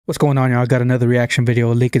What's going on, y'all? I got another reaction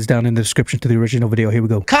video. Link is down in the description to the original video. Here we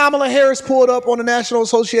go. Kamala Harris pulled up on the National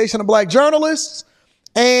Association of Black Journalists,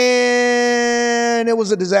 and it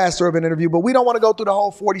was a disaster of an interview, but we don't want to go through the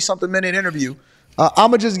whole 40-something minute interview.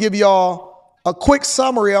 I'm going to just give y'all a quick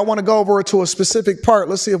summary. I want to go over it to a specific part.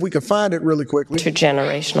 Let's see if we can find it really quickly.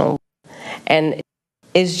 Intergenerational, and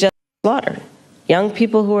it's just slaughtered. Young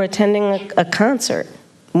people who were attending a concert,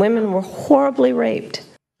 women were horribly raped.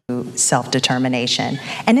 Self-determination.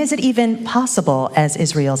 And is it even possible as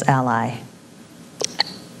Israel's ally?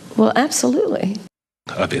 Well, absolutely.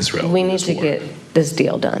 Of Israel. We need to get this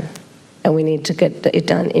deal done. And we need to get it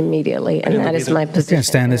done immediately. And that is my position. I can't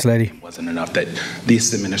stand this lady. It wasn't enough that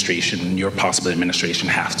this administration, your possible administration,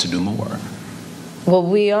 has to do more. Well,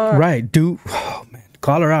 we are. Right. Oh, man.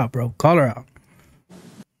 Call her out, bro. Call her out.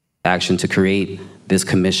 Action to create this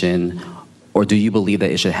commission, or do you believe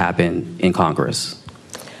that it should happen in Congress?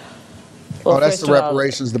 Well, that's the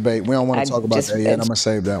reparations debate. We don't want to talk about that yet. I'm going to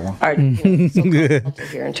save that one.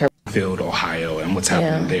 Springfield, Ohio, and what's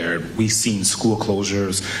happening there. We've seen school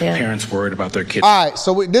closures, parents worried about their kids. All right,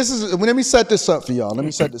 so let me set this up for y'all. Let me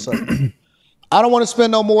set this up. I don't want to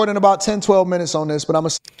spend no more than about 10, 12 minutes on this, but I'm going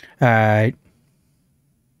to... All right.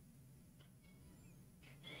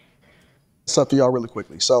 Up to y'all really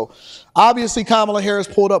quickly. So obviously Kamala Harris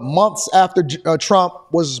pulled up months after Trump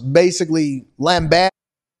was basically lambasted.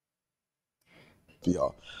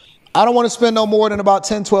 Y'all, I don't want to spend no more than about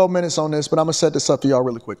 10, 12 minutes on this, but I'm going to set this up for y'all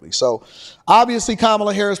really quickly. So obviously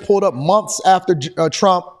Kamala Harris pulled up months after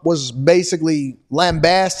Trump was basically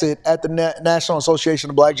lambasted at the National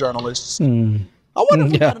Association of Black Journalists. I wonder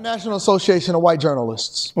if we got a National Association of White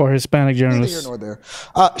Journalists. Or Hispanic journalists. Neither here nor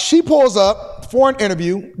there. She pulls up for an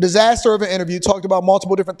interview, disaster of an interview, talked about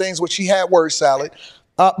multiple different things, which she had word salad.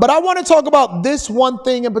 But I want to talk about this one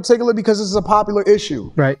thing in particular because this is a popular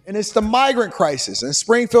issue. Right. And it's the migrant crisis in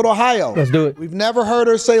Springfield, Ohio. Let's do it. We've never heard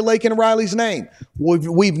her say Laken Riley's name.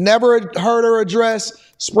 We've never heard her address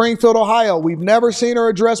Springfield, Ohio. We've never seen her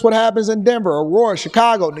address what happens in Denver, Aurora,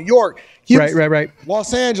 Chicago, New York, Houston, right.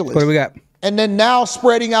 Los Angeles. What do we got? And then now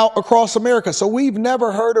spreading out across America. So we've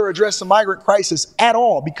never heard her address the migrant crisis at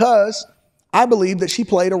all because I believe that she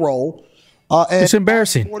played a role. It's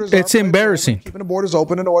embarrassing. It's embarrassing. Keeping the borders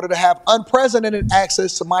open in order to have unprecedented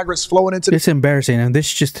access to migrants flowing into. It's embarrassing, and this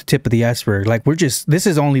is just the tip of the iceberg. Like this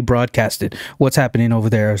is only broadcasted. What's happening over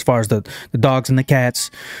there as far as the dogs and the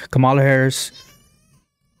cats, Kamala Harris,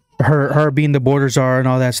 her being the border czar and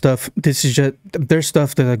all that stuff. This is just there's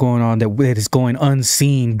stuff that are going on that is going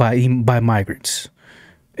unseen by migrants.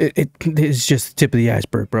 It's just the tip of the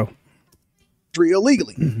iceberg, bro.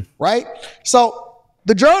 Illegally, right? So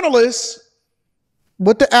the journalist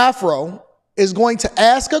with the afro is going to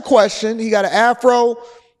ask a question. He got an afro.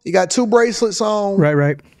 He got 2 bracelets on.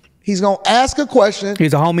 Right. He's going to ask a question.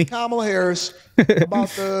 He's a homie. Kamala Harris about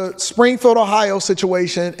the Springfield, Ohio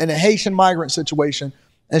situation and the Haitian migrant situation.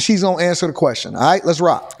 And she's going to answer the question. All right, let's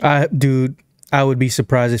rock. Dude, I would be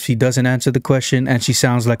surprised if she doesn't answer the question and she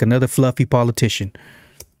sounds like another fluffy politician.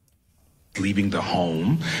 Leaving the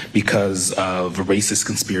home because of racist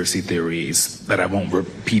conspiracy theories that I won't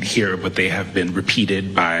repeat here, but they have been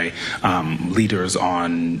repeated by leaders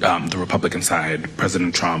on the Republican side,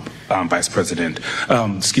 President Trump, former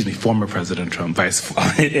President Trump,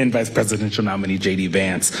 Vice Presidential nominee J.D.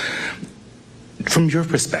 Vance. From your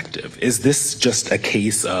perspective, is this just a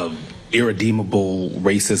case of irredeemable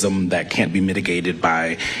racism that can't be mitigated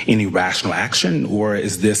by any rational action, or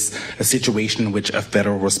is this a situation in which a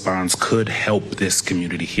federal response could help this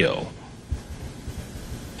community heal?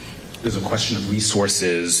 There's a question of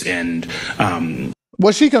resources and...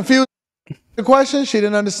 Was she confused with the question? She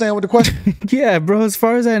didn't understand what the question... Yeah, bro, as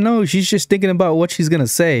far as I know, she's just thinking about what she's going to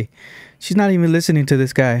say. She's not even listening to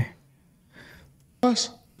this guy.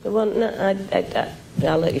 Well, no,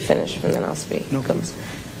 I'll let you finish and then I'll speak. No.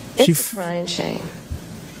 It's a crying shame.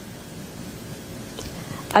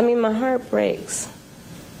 I mean, my heart breaks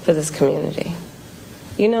for this community.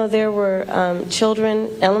 You know, there were children,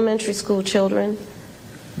 elementary school children.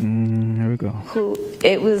 Here we go. Who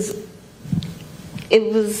it was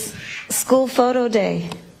school photo day.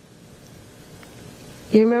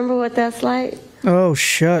 You remember what that's like? Oh,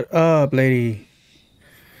 shut up, lady.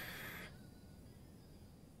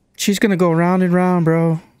 She's gonna go round and round,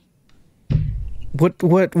 bro.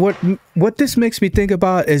 What this makes me think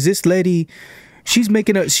about is this lady. She's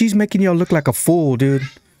making y'all look like a fool, dude.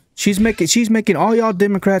 She's making all y'all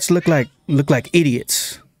Democrats look like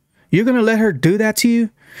idiots. You're gonna let her do that to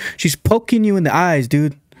you? She's poking you in the eyes,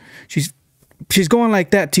 dude. She's going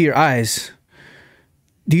like that to your eyes.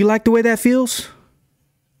 Do you like the way that feels?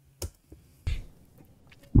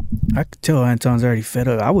 I could tell Anton's already fed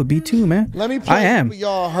up. I would be too, man. Let me play I am. for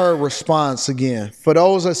y'all her response again. For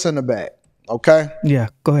those that's in the back, okay? Yeah,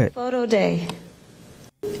 go ahead. Photo day.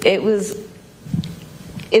 It was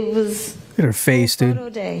Look at her face, dude. photo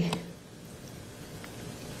day.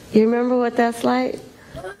 You remember what that's like?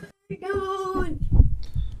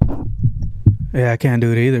 Yeah, I can't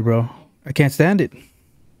do it either, bro. I can't stand it.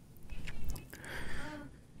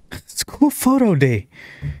 School photo day.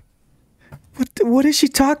 What is she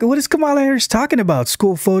talking? What is Kamala Harris talking about?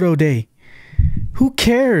 School photo day. Who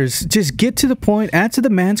cares? Just get to the point. Answer the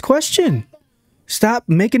man's question. Stop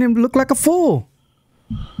making him look like a fool.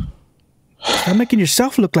 Stop making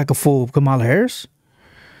yourself look like a fool, Kamala Harris.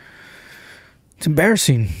 It's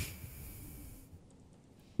embarrassing.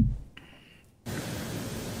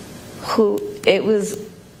 It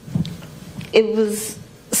was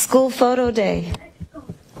school photo day.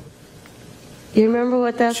 You remember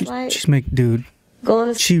what that's like? Dude.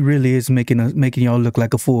 Going to She really is making y'all look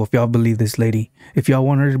like a fool. If y'all believe this lady, if y'all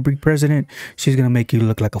want her to be president, she's gonna make you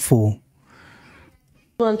look like a fool.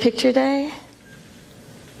 school on picture day.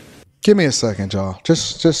 Give me a second, y'all.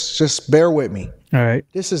 Just bear with me. All right.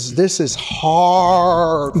 This is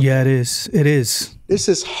hard. Yeah, it is. It is. This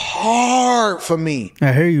is hard for me.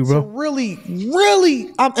 I hear you, bro. Really,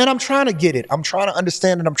 I'm trying to get it. I'm trying to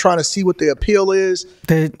understand it. I'm trying to see what the appeal is.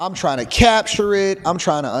 I'm trying to capture it. I'm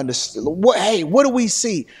trying to understand. What do we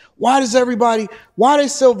see? Why they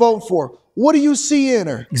still voting for her? What do you see in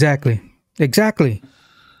her? Exactly.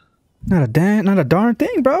 Not a darn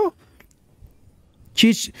thing, bro.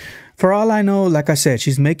 She's, for all I know, like I said,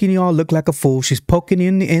 she's making y'all look like a fool. She's poking you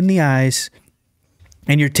in the eyes,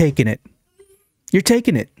 and you're taking it. You're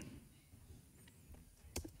taking it.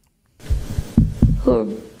 Who were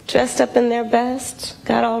dressed up in their best,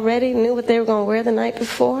 got all ready, knew what they were going to wear the night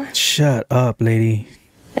before, Shut up, lady.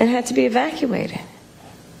 and had to be evacuated.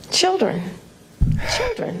 Children.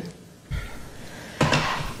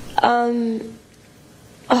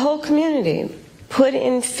 A whole community put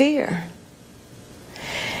in fear.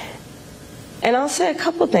 And I'll say a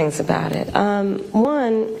couple things about it.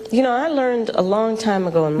 One, I learned a long time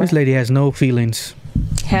ago in my This lady has no feelings.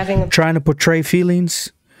 Trying to portray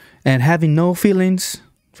feelings and having no feelings,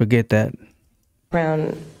 forget that.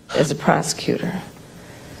 background as a prosecutor.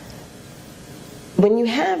 When you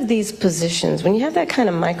have these positions, when you have that kind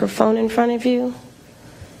of microphone in front of you,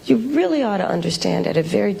 you really ought to understand at a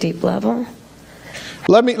very deep level.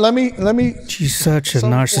 Let me. She's such a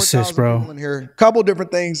narcissist, bro. A couple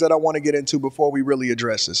different things that I want to get into before we really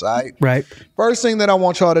address this. All right. Right. First thing that I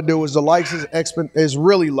want y'all to do is the likes is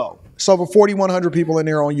really low. It's over 4,100 people in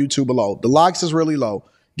there on YouTube below. The likes is really low.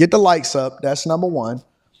 Get the likes up. That's number one.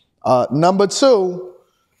 Number two,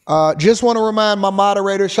 just want to remind my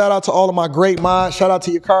moderators, shout out to all of my great mods. Shout out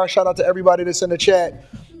to Yakar. Shout out to everybody that's in the chat.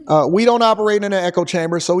 We don't operate in an echo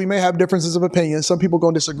chamber, so we may have differences of opinion. Some people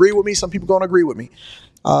going to disagree with me. Some people going to agree with me.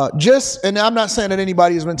 And I'm not saying that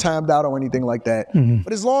anybody has been timed out or anything like that. Mm-hmm.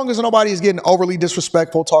 But as long as nobody is getting overly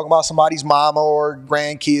disrespectful, talking about somebody's mama or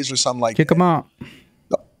grandkids or something like that. Kick them out.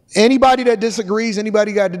 Anybody that disagrees,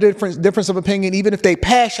 anybody got the difference of opinion, even if they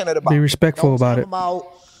passionate about it. Be respectful about it.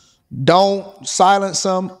 Don't silence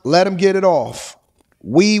them. Let them get it off.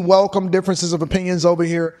 We welcome differences of opinions over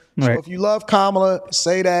here. So right. If you love Kamala,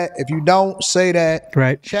 say that. If you don't, say that.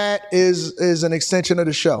 Right. Chat is an extension of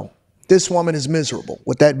the show. This woman is miserable.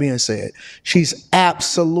 With that being said, she's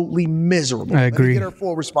absolutely miserable. I agree. Let me get her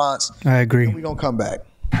full response. I agree. We're going to come back.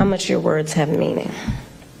 How much your words have meaning.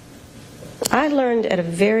 I learned at a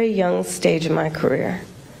very young stage of my career.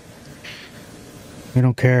 We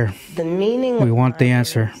don't care. The meaning we of want the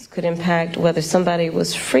answer. Could impact whether somebody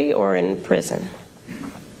was free or in prison.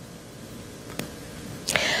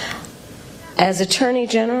 As Attorney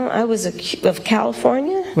General, I was of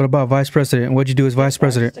California. What about Vice President? What'd you do as Vice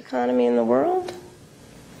President? The economy in the world.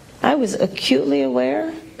 I was acutely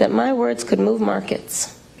aware that my words could move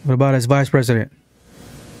markets. What about as Vice President?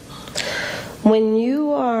 When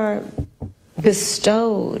you are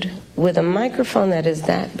bestowed with a microphone that is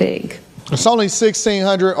that big. It's only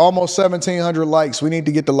 1,600, almost 1,700 likes. We need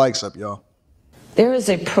to get the likes up, y'all. There is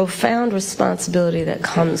a profound responsibility that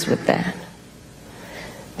comes with that.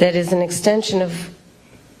 That is an extension of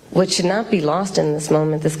what should not be lost in this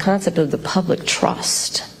moment, this concept of the public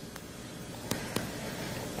trust.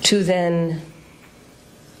 To then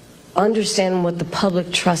understand what the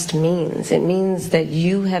public trust means. It means that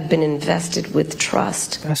you have been invested with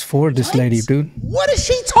trust. Fast forward this lady, dude. What is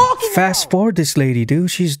she talking about? Fast forward this lady, dude.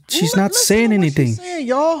 She's not saying anything.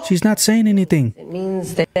 She's not saying anything. It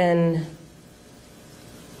means that then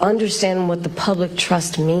understand what the public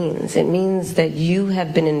trust means. It means that you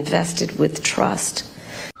have been invested with trust.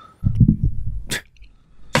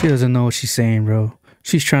 She doesn't know what she's saying, bro.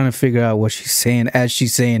 She's trying to figure out what she's saying as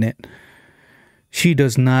she's saying it. She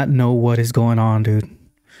does not know what is going on, dude.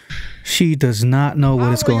 She does not know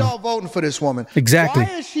what is going on. How are y'all voting for this woman? Exactly.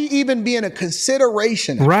 Why is she even being a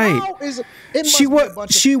consideration? Right. How is it?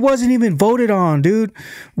 She wasn't even voted on, dude.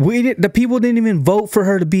 The people didn't even vote for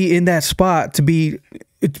her to be in that spot to be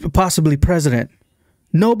possibly president.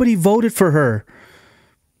 Nobody voted for her.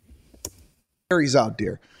 Fairies out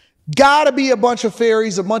there. Gotta be a bunch of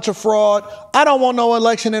fairies, a bunch of fraud. I don't want no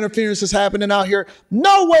election interferences happening out here.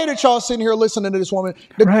 No way that y'all sitting here listening to this woman.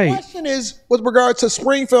 The question is, with regard to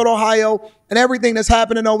Springfield, Ohio, and everything that's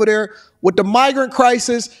happening over there with the migrant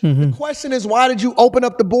crisis, the question is, why did you open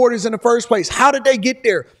up the borders in the first place? How did they get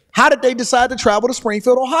there? How did they decide to travel to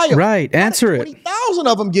Springfield, Ohio? Right, answer it. 20,000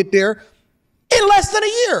 of them get there in less than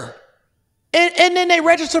a year. And then they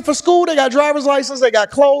registered for school. They got driver's license. They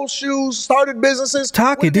got clothes, shoes, started businesses.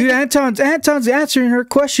 Talk it, dude. Anton's answering her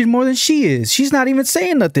question more than she is. She's not even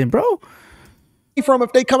saying nothing, bro.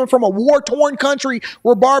 If they coming from a war-torn country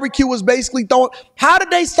where barbecue was basically thrown, how did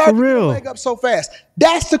they start to leg up so fast?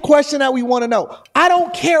 That's the question that we want to know. I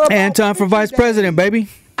don't care about Anton for vice president, baby.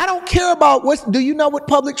 I don't care about do you know what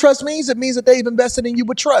public trust means? It means that they've invested in you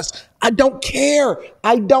with trust. I don't care.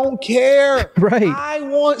 I don't care. Right. I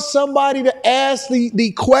want somebody to ask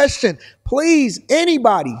the question. Please,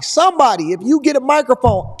 anybody, somebody, if you get a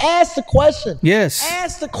microphone, ask the question. Yes.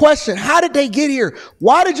 Ask the question. How did they get here?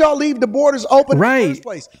 Why did y'all leave the borders open in the first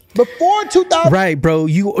place? Before 2000. Right, bro.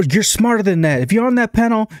 You're smarter than that. If you're on that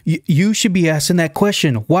panel, you should be asking that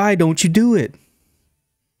question. Why don't you do it?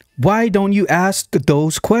 Why don't you ask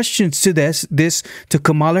those questions to to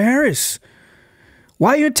Kamala Harris? Why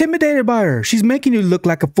are you intimidated by her? She's making you look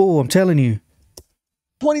like a fool, I'm telling you.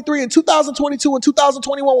 23 and 2022 and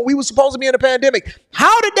 2021 when we were supposed to be in a pandemic.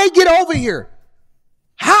 How did they get over here?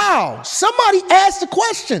 How? Somebody ask the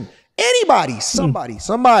question. Anybody, somebody.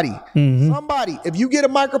 If you get a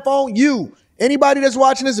microphone, anybody that's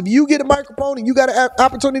watching this, if you get a microphone and you got an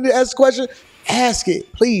opportunity to ask a question, ask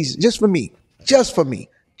it, please, just for me. Just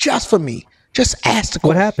for me. Just ask the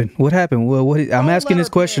question. What happened? Well, I'm asking this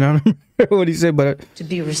question. I don't remember what he said, but to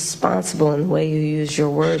be responsible in the way you use your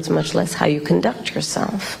words, much less how you conduct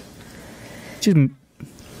yourself.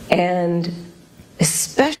 And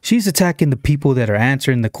especially, she's attacking the people that are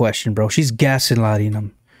answering the question, bro. She's gaslighting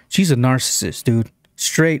them. She's a narcissist, dude.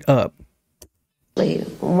 Straight up.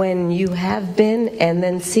 When you have been and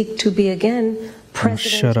then seek to be again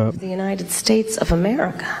president of the United States of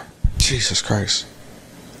America. Jesus Christ.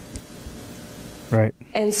 Right.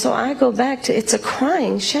 And so I go back to, it's a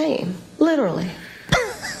crying shame, literally.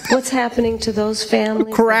 What's happening to those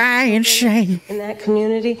families? Crying shame. In that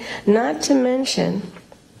community. Not to mention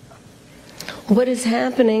what is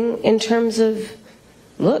happening in terms of,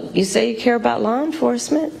 look, you say you care about law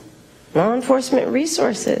enforcement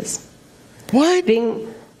resources. What?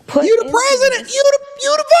 Being put you the president.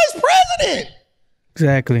 You the vice president.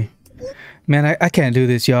 Exactly. Man, I can't do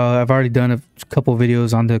this, y'all. I've already done a couple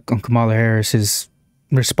videos on Kamala Harris's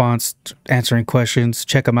response, answering questions.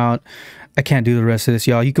 Check them out. I can't do the rest of this,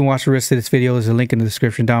 y'all. You can watch the rest of this video. There's a link in the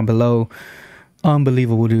description down below.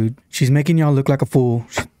 Unbelievable, dude. She's making y'all look like a fool.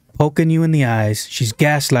 She's poking you in the eyes. She's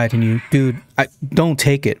gaslighting you. Dude, don't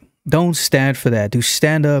take it. Don't stand for that. Dude,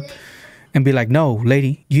 stand up and be like, no,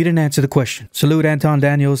 lady, you didn't answer the question. Salute Anton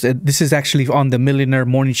Daniels. This is actually on the Millionaire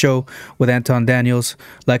Morning Show with Anton Daniels.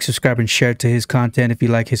 Like, subscribe, and share to his content if you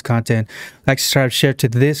like his content. Like, subscribe, share to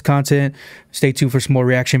this content. Stay tuned for some more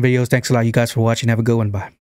reaction videos. Thanks a lot, you guys, for watching. Have a good one. Bye.